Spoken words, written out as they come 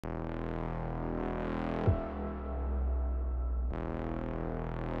Hey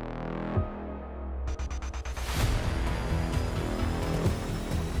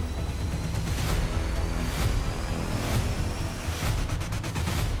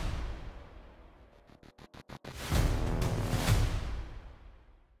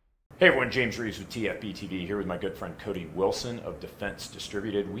everyone, James Reeves with tfbtv here with my good friend Cody Wilson of Defense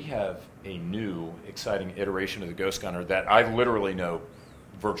Distributed. We have a new, exciting iteration of the Ghost Gunner that I literally know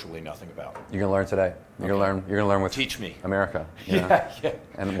virtually nothing about. You're gonna learn today. You're gonna learn with Teach me. America. Yeah.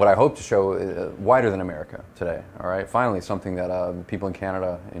 And what I hope to show wider than America today. All right. Finally, something that people in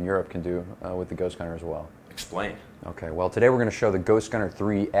Canada and Europe can do with the Ghost Gunner as well. Explain. Okay. Well, today we're going to show the Ghost Gunner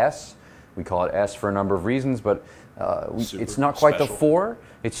 3S. We call it S for a number of reasons, but it's not quite special. the 4.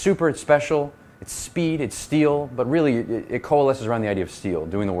 It's super, it's special, it's speed, it's steel, but really it coalesces around the idea of steel,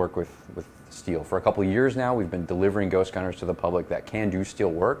 doing the work with steel. For a couple of years now, we've been delivering Ghost Gunners to the public that can do steel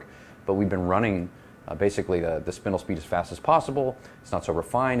work, but we've been running basically the spindle speed as fast as possible. It's not so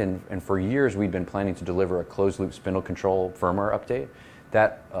refined, and for years we've been planning to deliver a closed-loop spindle control firmware update.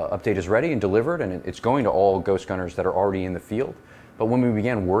 That update is ready and delivered, and it's going to all Ghost Gunners that are already in the field. But when we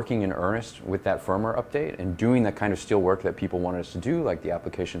began working in earnest with that firmware update and doing the kind of steel work that people wanted us to do, like the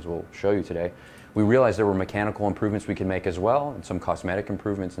applications we'll show you today, we realized there were mechanical improvements we could make as well, and some cosmetic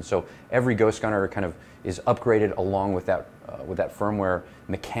improvements. And so every Ghost Gunner kind of is upgraded along with that firmware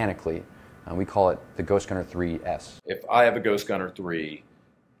mechanically. We call it the Ghost Gunner 3S. If I have a Ghost Gunner 3,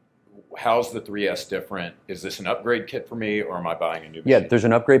 how's the 3S different? Is this an upgrade kit for me, or am I buying a new machine? Yeah, there's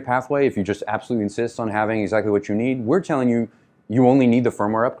an upgrade pathway if you just absolutely insist on having exactly what you need. We're telling you, you only need the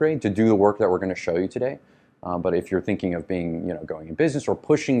firmware upgrade to do the work that we're going to show you today. But if you're thinking of being, going in business or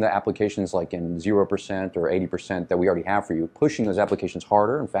pushing the applications like in 0% or 80% that we already have for you, pushing those applications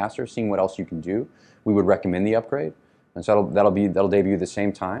harder and faster, seeing what else you can do, we would recommend the upgrade. And so that'll debut the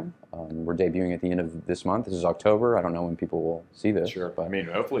same time. We're debuting at the end of this month. This is October. I don't know when people will see this. Sure, but I mean,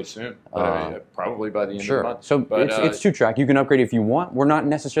 hopefully soon. But probably by the end of the month. So it's two-track. You can upgrade if you want. We're not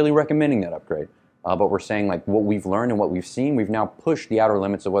necessarily recommending that upgrade. But we're saying like what we've learned and what we've seen, we've now pushed the outer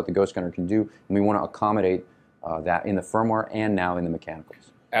limits of what the Ghost Gunner can do, and we want to accommodate that in the firmware and now in the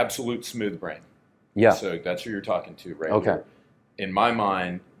mechanicals. Absolute smooth brain. Yeah. So that's who you're talking to right Okay. here. In my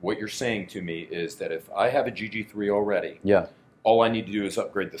mind, what you're saying to me is that if I have a GG3 already, Yeah. all I need to do is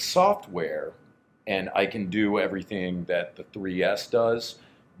upgrade the software, and I can do everything that the 3S does.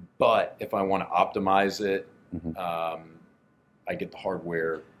 But if I want to optimize it, I get the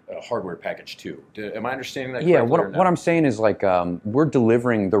hardware package too. Am I understanding that correctly? Yeah, what I'm saying is like we're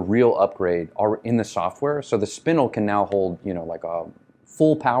delivering the real upgrade in the software, so the spindle can now hold like a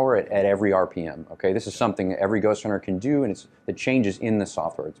full power at every RPM. Okay, this is something every Ghost Gunner can do, and the changes in the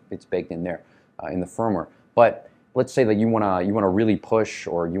software. It's baked in there in the firmware. But let's say that you wanna really push,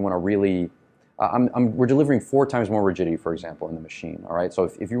 or you wanna really we're delivering 4 times more rigidity, for example, in the machine. All right, so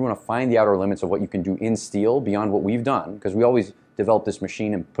if you want to find the outer limits of what you can do in steel beyond what we've done, because we always develop this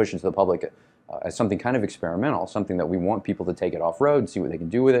machine and push it to the public as something kind of experimental, something that we want people to take it off-road and see what they can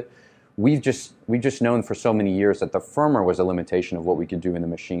do with it. We've just known for so many years that the firmware was a limitation of what we could do in the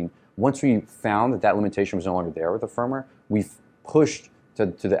machine. Once we found that limitation was no longer there with the firmware, we've pushed to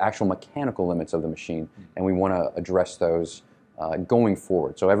the actual mechanical limits of the machine, and we want to address those going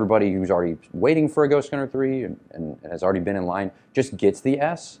forward. So everybody who's already waiting for a Ghost Gunner 3 and has already been in line just gets the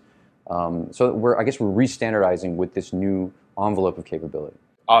S. So I guess we're re-standardizing with this new envelope of capability.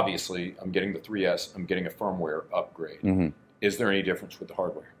 Obviously, I'm getting the 3S. I'm getting a firmware upgrade. Is there any difference with the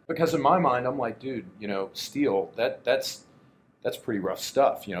hardware? Because in my mind, I'm like, dude, steel, that's pretty rough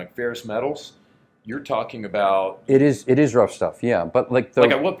stuff. Like ferrous metals, you're talking about... It is rough stuff, yeah. But like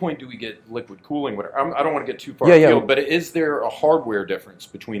at what point do we get liquid cooling? Whatever. I don't want to get too far afield, but is there a hardware difference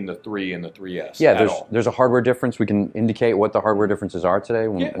between the 3 and the 3S? Yeah, there's a hardware difference. We can indicate what the hardware differences are today.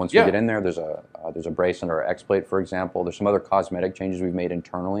 Once we get in there, there's a brace under our X plate, for example. There's some other cosmetic changes we've made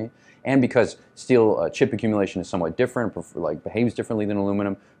internally. And because steel chip accumulation is somewhat different, behaves differently than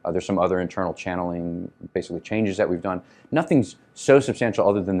aluminum, there's some other internal channeling, basically changes that we've done. Nothing's so substantial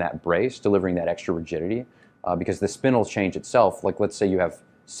other than that brace delivering that extra rigidity, because the spindle change itself, like let's say you have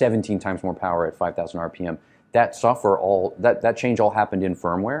 17 times more power at 5,000 RPM, that software that change all happened in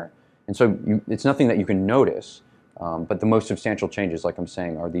firmware, and so it's nothing that you can notice. But the most substantial changes, like I'm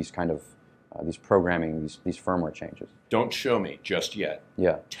saying, are these kind of these programming, these firmware changes. Don't show me just yet.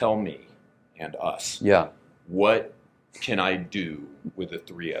 Yeah. Tell me and us. Yeah. What can I do with the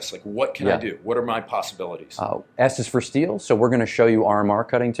 3S? Like, what can I do? What are my possibilities? S is for steel, so we're going to show you RMR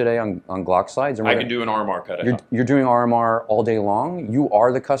cutting today on Glock slides. And I can do an RMR cut. You're doing RMR all day long. You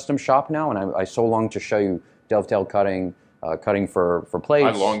are the custom shop now, and I so long to show you dovetail cutting, cutting for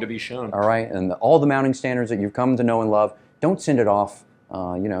plates. I long to be shown. All right, and all the mounting standards that you've come to know and love. Don't send it off,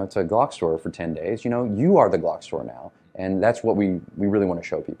 you know, to a Glock store for 10 days. You know, you are the Glock store now, and that's what we really want to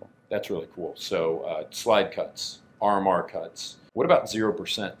show people. That's really cool. So slide cuts, RMR cuts. What about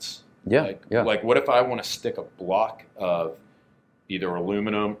 0%? Yeah, Like what if I want to stick a block of either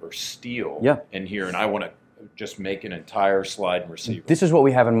aluminum or steel in here, and I want to just make an entire slide and receiver? This is what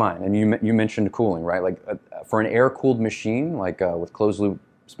we have in mind, and you mentioned cooling, right? Like for an air-cooled machine, like with closed-loop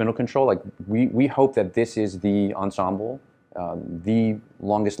spindle control, like we hope that this is the ensemble, the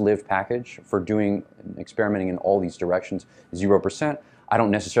longest-lived package for doing experimenting in all these directions. 0%. I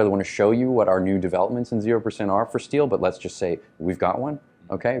don't necessarily want to show you what our new developments in 0% are for steel, but let's just say we've got one.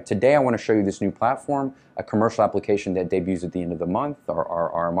 Okay. Today I want to show you this new platform, a commercial application that debuts at the end of the month, our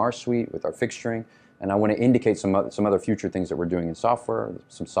RMR suite with our fixturing, and I want to indicate some other future things that we're doing in software,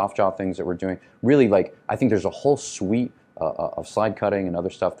 some soft jaw things that we're doing. Really, like I think there's a whole suite of slide cutting and other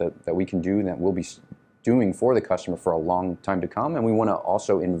stuff that we can do and that we'll be doing for the customer for a long time to come, and we want to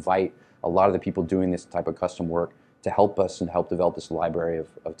also invite a lot of the people doing this type of custom work to help us and help develop this library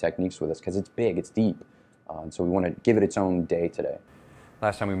of techniques with us, because it's big, it's deep, and so we want to give it its own day today.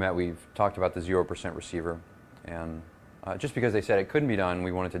 Last time we met, we've talked about the 0% receiver, and just because they said it couldn't be done,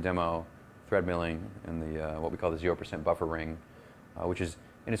 we wanted to demo thread milling and the what we call the 0% buffer ring, which is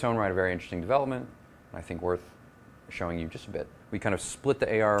in its own right a very interesting development, and I think worth showing you just a bit. We kind of split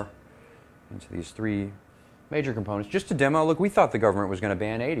the AR into these three major components just to demo. Look, we thought the government was going to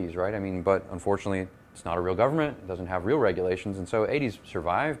ban 80s, right? I mean, but unfortunately, it's not a real government. It doesn't have real regulations, and so 80s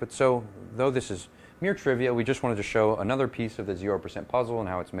survive. But so, though this is mere trivia, we just wanted to show another piece of the 0% puzzle and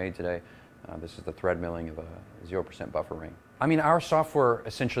how it's made today. This is the thread milling of a 0% buffer ring. I mean, our software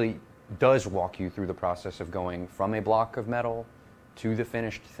essentially does walk you through the process of going from a block of metal to the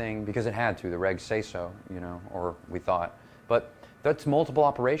finished thing, because it had to. The regs say so, you know, or we thought. But that's multiple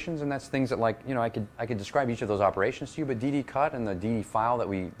operations, and that's things that, like, you know, I could describe each of those operations to you, but DD cut and the DD file that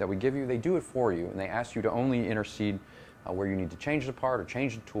we give you, they do it for you, and they ask you to only intercede where you need to change the part or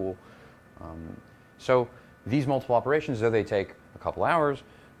change the tool. So these multiple operations, though they take a couple hours,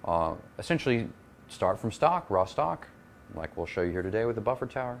 essentially start from stock, raw stock, like we'll show you here today with the buffer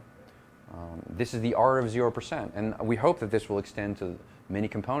tower. This is the art of 0%, and we hope that this will extend to many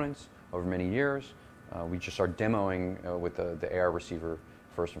components over many years. We just are demoing with the AR receiver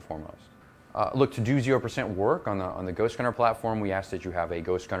first and foremost. Look, to do 0% work on the Ghost Gunner platform, we ask that you have a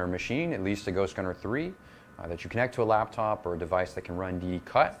Ghost Gunner machine, at least a Ghost Gunner 3, that you connect to a laptop or a device that can run DD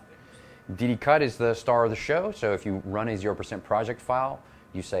Cut. DD Cut is the star of the show, so if you run a 0% project file,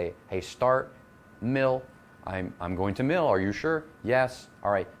 you say, hey, start, mill, I'm going to mill, are you sure? Yes.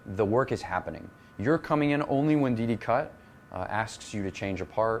 All right, the work is happening. You're coming in only when DD Cut asks you to change a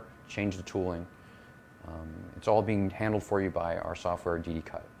part, change the tooling. It's all being handled for you by our software, DD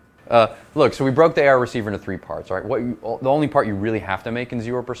Cut. Look, so we broke the AR receiver into three parts. All right, the only part you really have to make in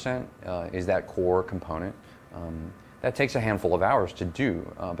 0% is that core component. That takes a handful of hours to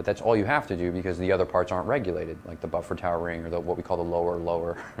do, but that's all you have to do because the other parts aren't regulated, like the buffer tower ring or what we call the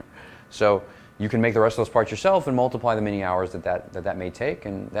lower. So you can make the rest of those parts yourself and multiply the many hours that may take,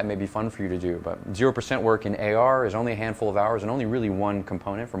 and that may be fun for you to do. But 0% work in AR is only a handful of hours and only really one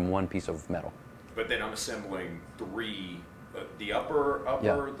component from one piece of metal. But then I'm assembling three, the upper,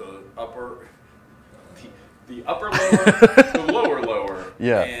 yeah. the upper, the upper lower, the lower,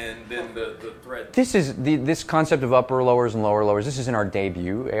 yeah. And then the thread. This is this concept of upper lowers and lower lowers. This is in our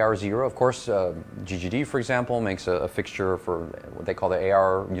debut, AR0. Of course, GG3, for example, makes a fixture for what they call the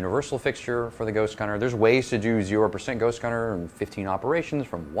AR universal fixture for the Ghost Gunner. There's ways to do 0% Ghost Gunner and 15 operations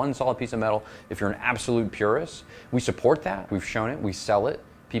from one solid piece of metal. If you're an absolute purist, we support that. We've shown it. We sell it.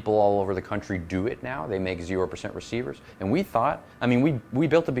 People all over the country do it now. They make 0% receivers. And we thought, I mean, we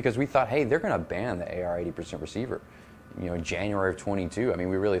built it because we thought, hey, they're going to ban the AR 80% receiver. You know, January of 22. I mean,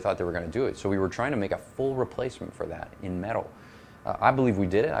 we really thought they were going to do it. So we were trying to make a full replacement for that in metal. I believe we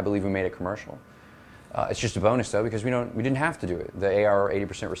did it. I believe we made it commercial. It's just a bonus, though, because we didn't have to do it. The AR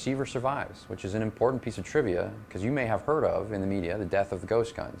 80% receiver survives, which is an important piece of trivia, because you may have heard of, in the media, the death of the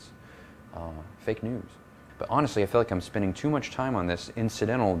ghost guns. Fake news. But honestly, I feel like I'm spending too much time on this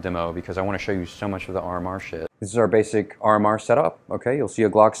incidental demo because I want to show you so much of the RMR shit. This is our basic RMR setup, okay? You'll see a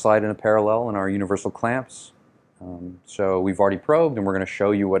Glock slide and a parallel in our universal clamps. So we've already probed, and we're going to show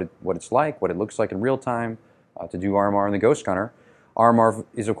you what it's like, what it looks like in real time to do RMR in the Ghost Gunner. RMR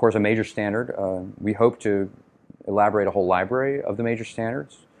is, of course, a major standard. We hope to elaborate a whole library of the major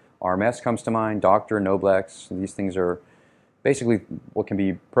standards. RMS comes to mind, Doctor, Noblex. These things are basically what can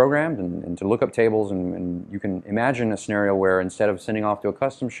be programmed and to look up tables, and you can imagine a scenario where instead of sending off to a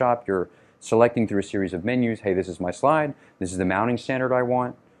custom shop, you're selecting through a series of menus. Hey, this is my slide. This is the mounting standard I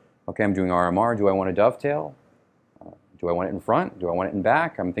want. Okay, I'm doing RMR. Do I want a dovetail? Do I want it in front? Do I want it in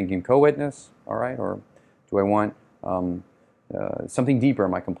back? I'm thinking co-witness, all right? Or do I want something deeper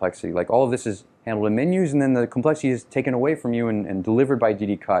in my complexity? Like all of this is handled in menus, and then the complexity is taken away from you and delivered by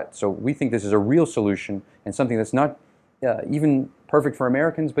DD Cut. So we think this is a real solution and something that's not even perfect for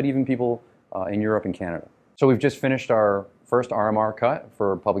Americans, but even people in Europe and Canada. So we've just finished our first RMR cut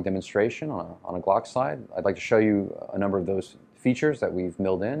for public demonstration on a Glock slide. I'd like to show you a number of those features that we've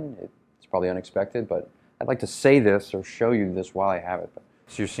milled in. It's probably unexpected, but I'd like to say this or show you this while I have it.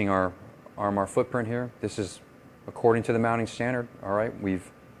 So you're seeing our RMR footprint here. This is according to the mounting standard, all right?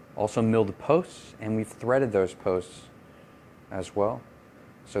 We've also milled posts, and we've threaded those posts as well.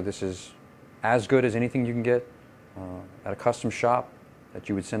 So this is as good as anything you can get at a custom shop that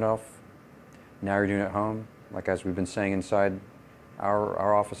you would send off. Now you're doing it at home. Like as we've been saying inside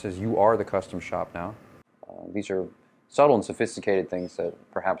our offices, you are the custom shop now. These are subtle and sophisticated things that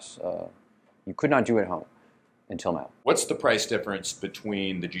perhaps you could not do at home until now. What's the price difference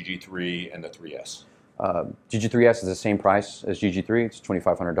between the GG3 and the 3S? GG3S is the same price as GG3. It's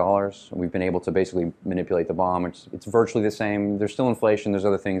 $2,500. We've been able to basically manipulate the bomb. It's virtually the same. There's still inflation. There's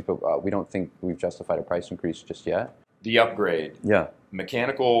other things, but we don't think we've justified a price increase just yet. The upgrade, yeah,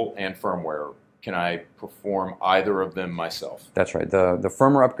 mechanical and firmware, can I perform either of them myself? That's right. The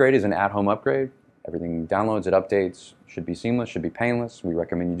firmware upgrade is an at-home upgrade. Everything downloads, it updates, should be seamless, should be painless. We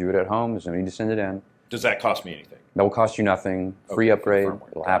recommend you do it at home. There's no need to send it in. Does that cost me anything? That will cost you nothing. Free upgrade.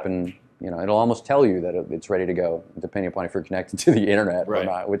 It'll happen. You know, it'll almost tell you that it's ready to go, depending upon if you're connected to the internet or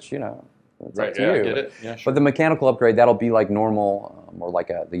not, which, you know, it's up to you. I get it. Yeah, sure. But the mechanical upgrade, that'll be like normal, or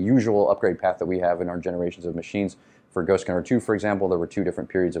like the usual upgrade path that we have in our generations of machines. For Ghost Gunner 2, for example, there were 2 different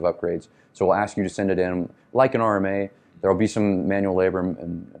periods of upgrades. So we'll ask you to send it in like an RMA. There will be some manual labor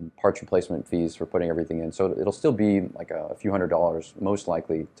and parts replacement fees for putting everything in. So it'll still be like a few $100s, most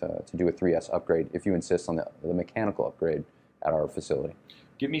likely, to do a 3S upgrade if you insist on the mechanical upgrade at our facility.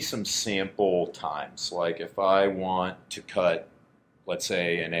 Give me some sample times. Like if I want to cut, let's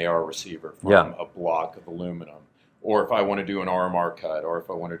say, an AR receiver from a block of aluminum, or if I want to do an RMR cut, or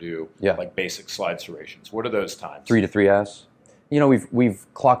if I want to do like basic slide serrations. What are those times? 3 to 3S. You know,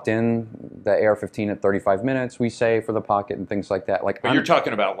 we've clocked in the AR-15 at 35 minutes, we say, for the pocket and things like that. Like, but you're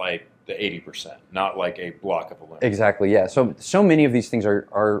talking about like the 80%, not like a block of aluminum. Exactly, yeah. So many of these things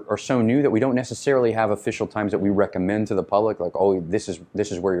are so new that we don't necessarily have official times that we recommend to the public, like, oh, this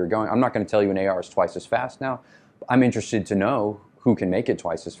is where you're going. I'm not going to tell you an AR is twice as fast now. I'm interested to know who can make it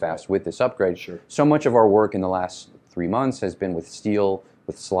twice as fast with this upgrade. Sure. So much of our work in the last 3 months has been with steel,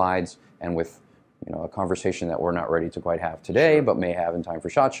 with slides, and with a conversation that we're not ready to quite have today, but may have in time for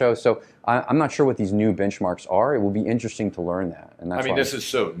SHOT Show. So I'm not sure what these new benchmarks are. It will be interesting to learn that. And that's this is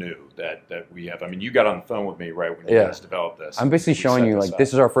so new that we have. I mean, you got on the phone with me right when you guys developed this. I'm basically showing you, like,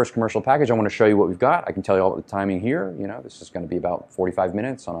 this is our first commercial package. I want to show you what we've got. I can tell you all the timing here. You know, this is going to be about 45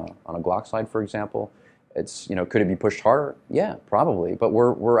 minutes on a Glock slide, for example. It's, could it be pushed harder? Yeah, probably. But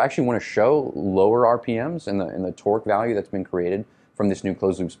we're actually want to show lower RPMs in the torque value that's been created from this new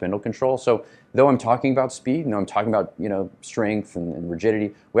closed loop spindle control. So though I'm talking about speed, I'm talking about strength and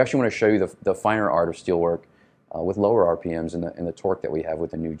rigidity, we actually want to show you the finer art of steel work with lower RPMs and the torque that we have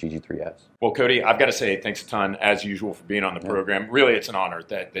with the new GG3S. Well, Cody, I've got to say thanks a ton, as usual, for being on the program. Really, it's an honor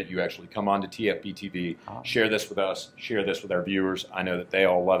that you actually come on to TFBTV, share this with us, share this with our viewers. I know that they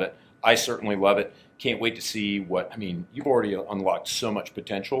all love it. I certainly love it. Can't wait to see you've already unlocked so much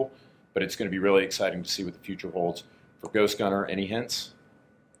potential, but it's going to be really exciting to see what the future holds. For Ghost Gunner, any hints?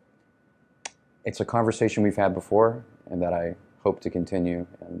 It's a conversation we've had before, and that I hope to continue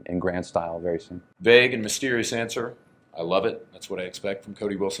in grand style very soon. Vague and mysterious answer. I love it. That's what I expect from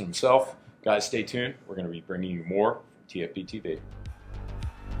Cody Wilson himself. Guys, stay tuned. We're going to be bringing you more from TFBTV.